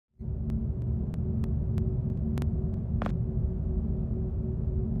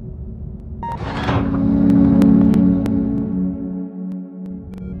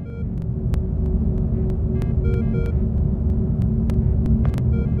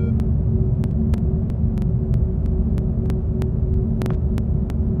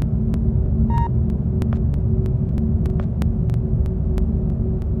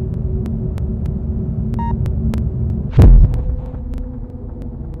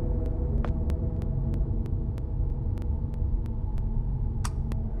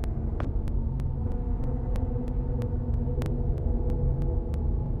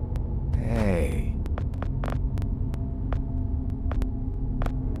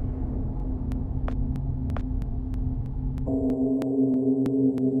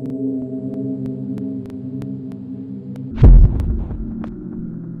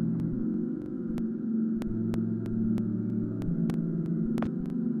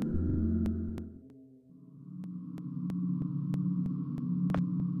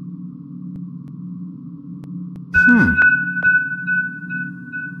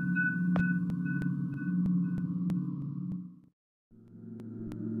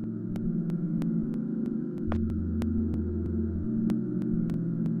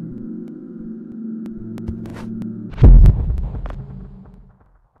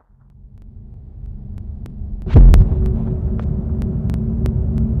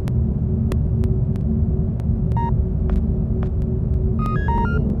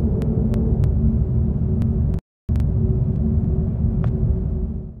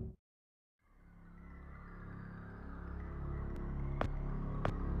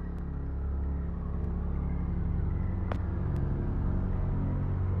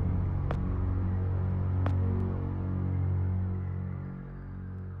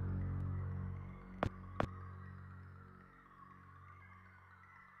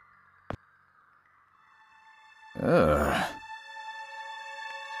Ugh.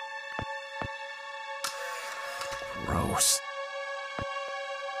 Gross.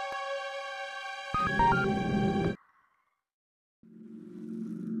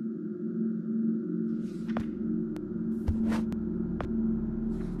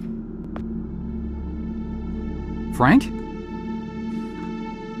 Frank?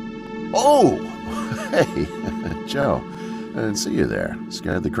 Oh! Hey, Joe. I didn't see you there.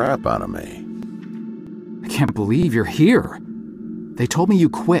 Scared the crap out of me. I can't believe you're here. They told me you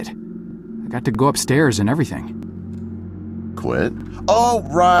quit. I got to go upstairs and everything. Quit? Oh,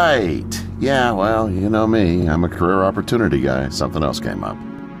 right! Yeah, well, you know me. I'm a career opportunity guy. Something else came up.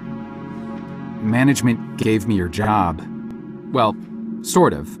 Management gave me your job. Well,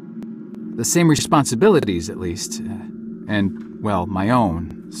 sort of. The same responsibilities, at least. And, well, my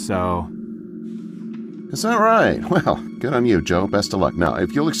own, so... Is that right? Well, good on you, Joe. Best of luck. Now,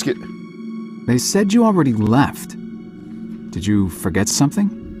 if you'll excuse... They said you already left. Did you forget something?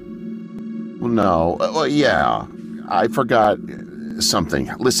 No. Well, yeah. I forgot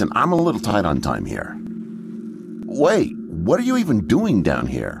something. Listen, I'm a little tight on time here. Wait, what are you even doing down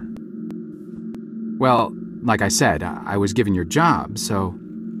here? Well, like I said, I was given your job, so...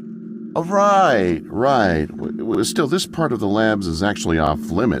 Oh, right. Well, still, this part of the labs is actually off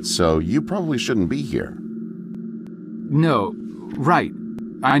limits, so you probably shouldn't be here. No, right.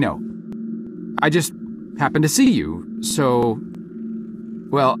 I know. I just happened to see you, so...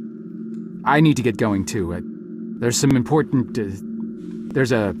 Well, I need to get going too. There's some important...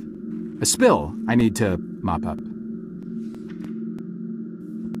 there's a spill I need to mop up.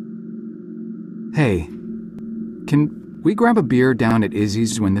 Hey, can we grab a beer down at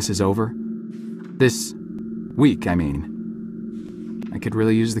Izzy's when this is over? This week, I mean. I could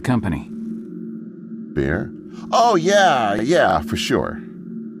really use the company. Beer? Oh, yeah, for sure.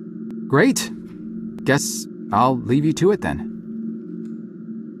 Great. Guess I'll leave you to it then.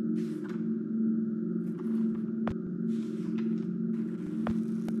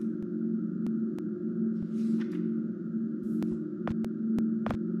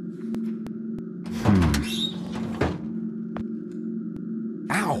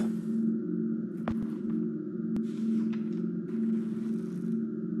 Ow!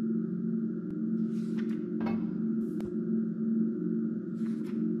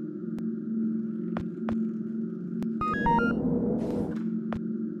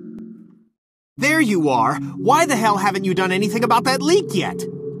 There you are. Why the hell haven't you done anything about that leak yet?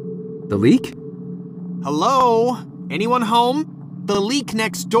 The leak? Hello? Anyone home? The leak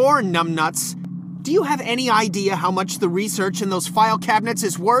next door, numbnuts. Do you have any idea how much the research in those file cabinets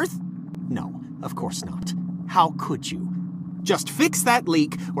is worth? No, of course not. How could you? Just fix that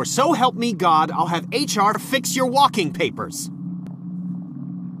leak, or so help me God, I'll have HR fix your walking papers.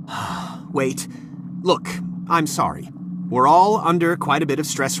 Wait. Look, I'm sorry. We're all under quite a bit of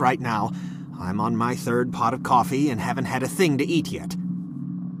stress right now. I'm on my third pot of coffee and haven't had a thing to eat yet.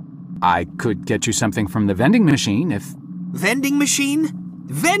 I could get you something from the vending machine if... Vending machine?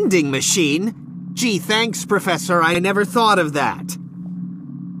 Vending machine? Gee, thanks, Professor. I never thought of that.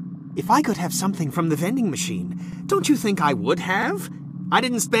 If I could have something from the vending machine, don't you think I would have? I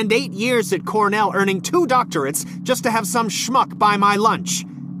didn't spend 8 years at Cornell earning 2 doctorates just to have some schmuck buy my lunch.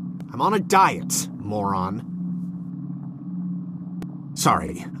 I'm on a diet, moron.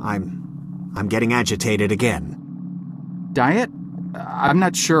 Sorry, I'm getting agitated again. Diet? I'm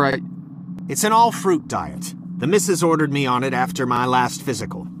not sure It's an all-fruit diet. The missus ordered me on it after my last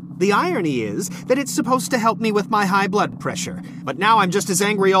physical. The irony is that it's supposed to help me with my high blood pressure, but now I'm just as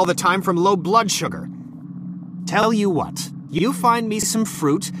angry all the time from low blood sugar. Tell you what, you find me some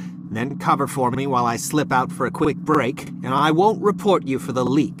fruit, then cover for me while I slip out for a quick break, and I won't report you for the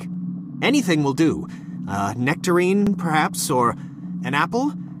leak. Anything will do. Nectarine, perhaps, or an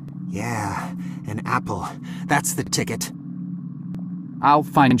apple? Yeah, an apple. That's the ticket. I'll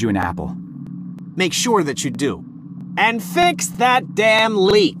find you an apple. Make sure that you do. And fix that damn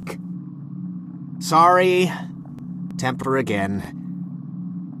leak. Sorry. Temper again.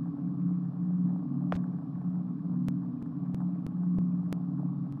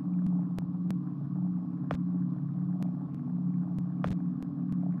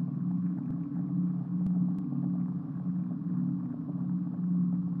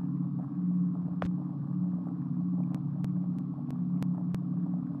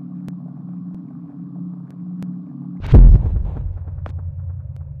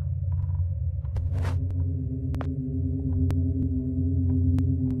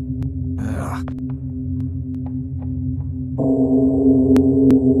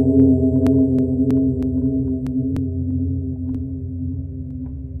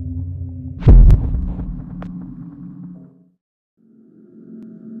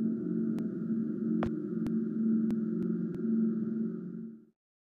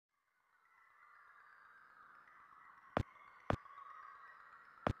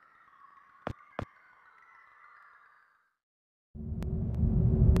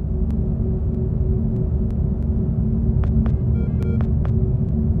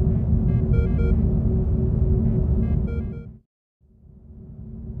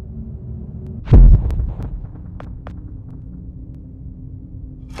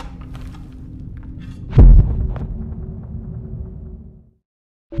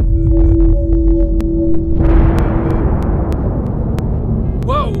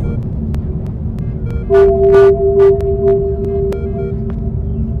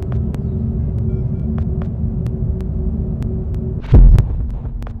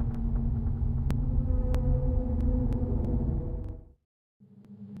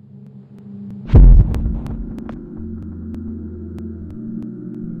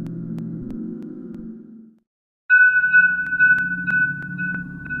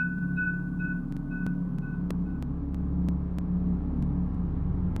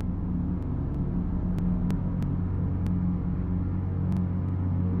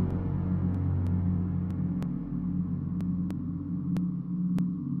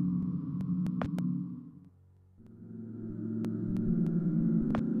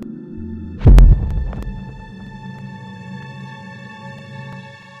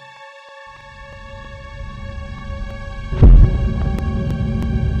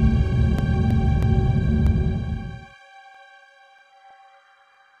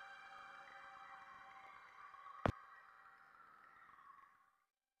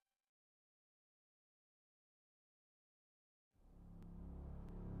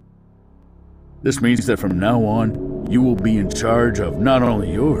 This means that from now on, you will be in charge of not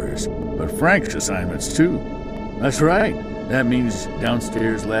only yours, but Frank's assignments too. That's right. That means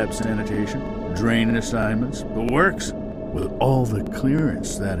downstairs lab sanitation, drain assignments, the works, with all the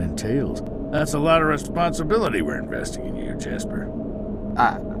clearance that entails. That's a lot of responsibility we're investing in you, Jasper.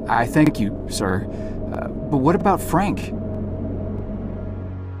 I thank you, sir. But what about Frank?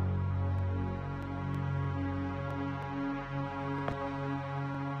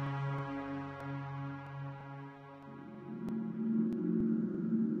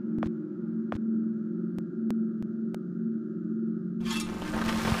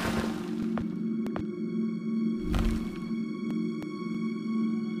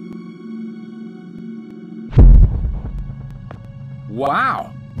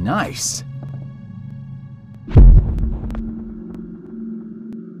 Wow, nice.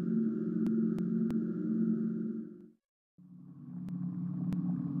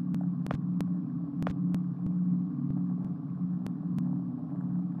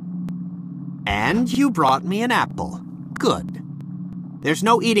 And you brought me an apple. Good. There's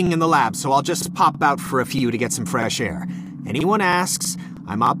no eating in the lab, so I'll just pop out for a few to get some fresh air. Anyone asks,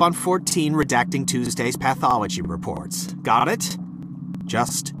 I'm up on 14 redacting Tuesday's pathology reports. Got it?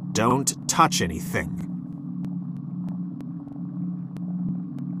 Just don't touch anything.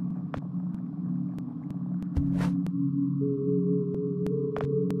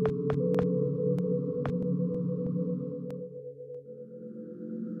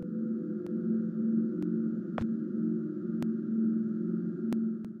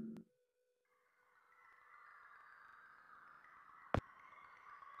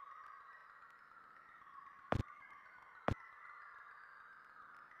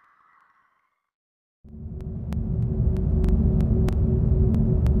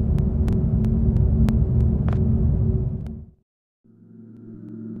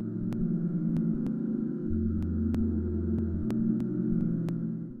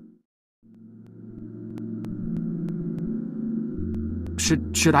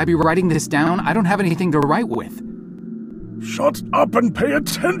 Should I be writing this down? I don't have anything to write with. Shut up and pay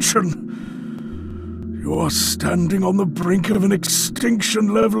attention! You're standing on the brink of an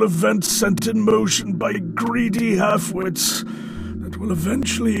extinction-level event sent in motion by greedy half-wits that will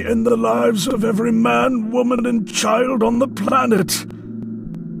eventually end the lives of every man, woman, and child on the planet.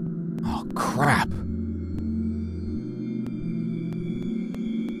 Oh, crap.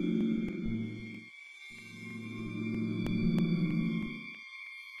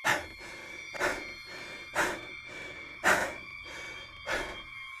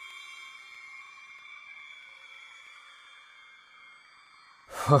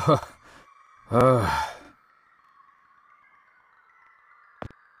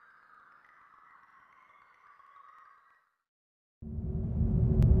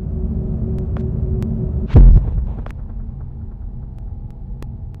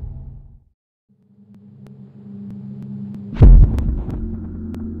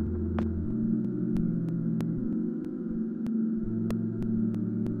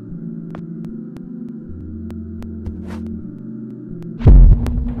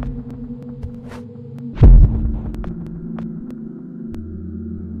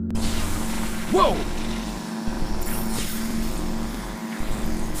 Whoa!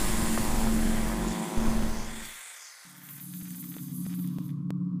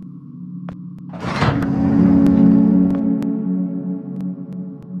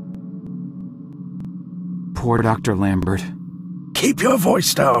 Poor Dr. Lambert. Keep your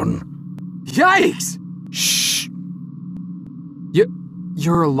voice down. Yikes! Shh.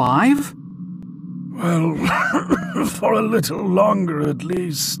 You're alive? Well, for a little longer at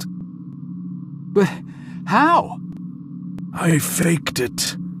least. But how? I faked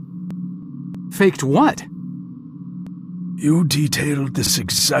it. Faked what? You detailed this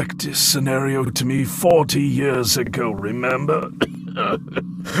exact scenario to me 40 years ago, remember?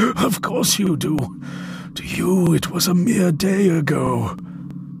 Of course you do. To you, it was a mere day ago.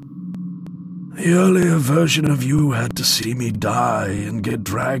 The earlier version of you had to see me die and get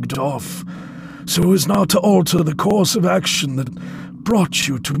dragged off, so as not to alter the course of action that brought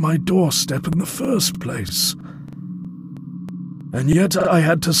you to my doorstep in the first place. And yet I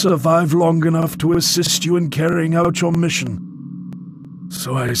had to survive long enough to assist you in carrying out your mission.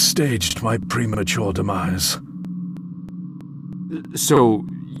 So I staged my premature demise. So,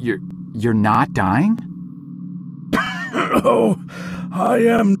 you're not dying? Oh, I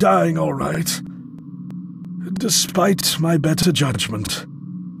am dying all right. Despite my better judgment,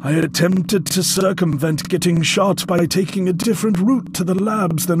 I attempted to circumvent getting shot by taking a different route to the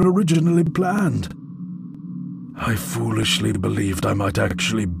labs than originally planned. I foolishly believed I might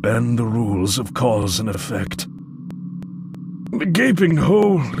actually bend the rules of cause and effect. The gaping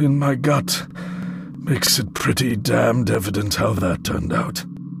hole in my gut makes it pretty damned evident how that turned out.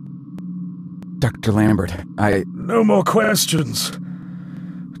 Dr. Lambert, No more questions.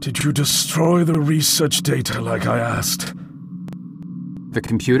 Did you destroy the research data like I asked? The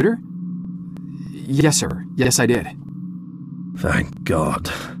computer? Yes, sir. Yes, I did. Thank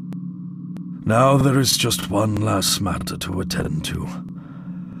God. Now there is just one last matter to attend to.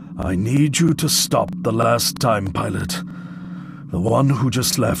 I need you to stop the last time pilot, the one who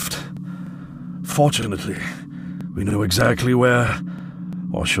just left. Fortunately, we know exactly where,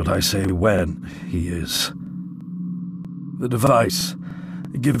 or should I say when, he is. The device.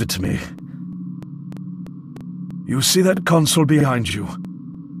 Give it to me. You see that console behind you?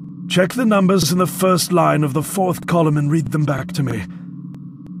 Check the numbers in the first line of the fourth column and read them back to me.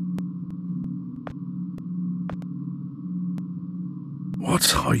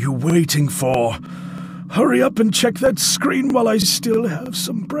 What are you waiting for? Hurry up and check that screen while I still have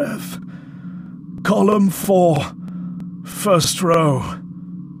some breath. Column 4. First row.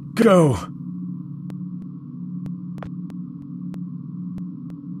 Go.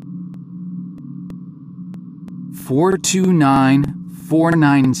 Four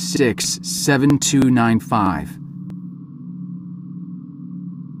 429-496-7295.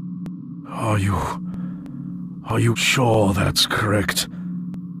 Are you sure that's correct?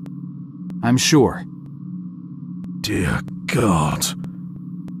 I'm sure. Dear God.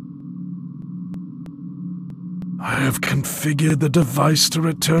 I have configured the device to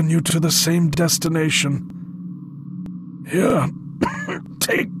return you to the same destination. Here,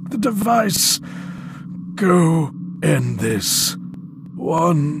 take the device. Go end this.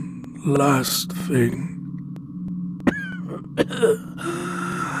 One last thing.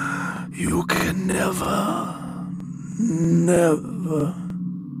 You can never...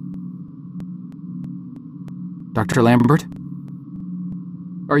 Dr. Lambert?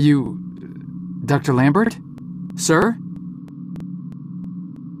 Are you... Dr. Lambert? Sir?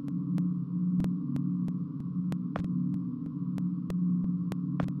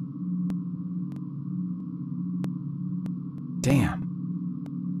 Damn.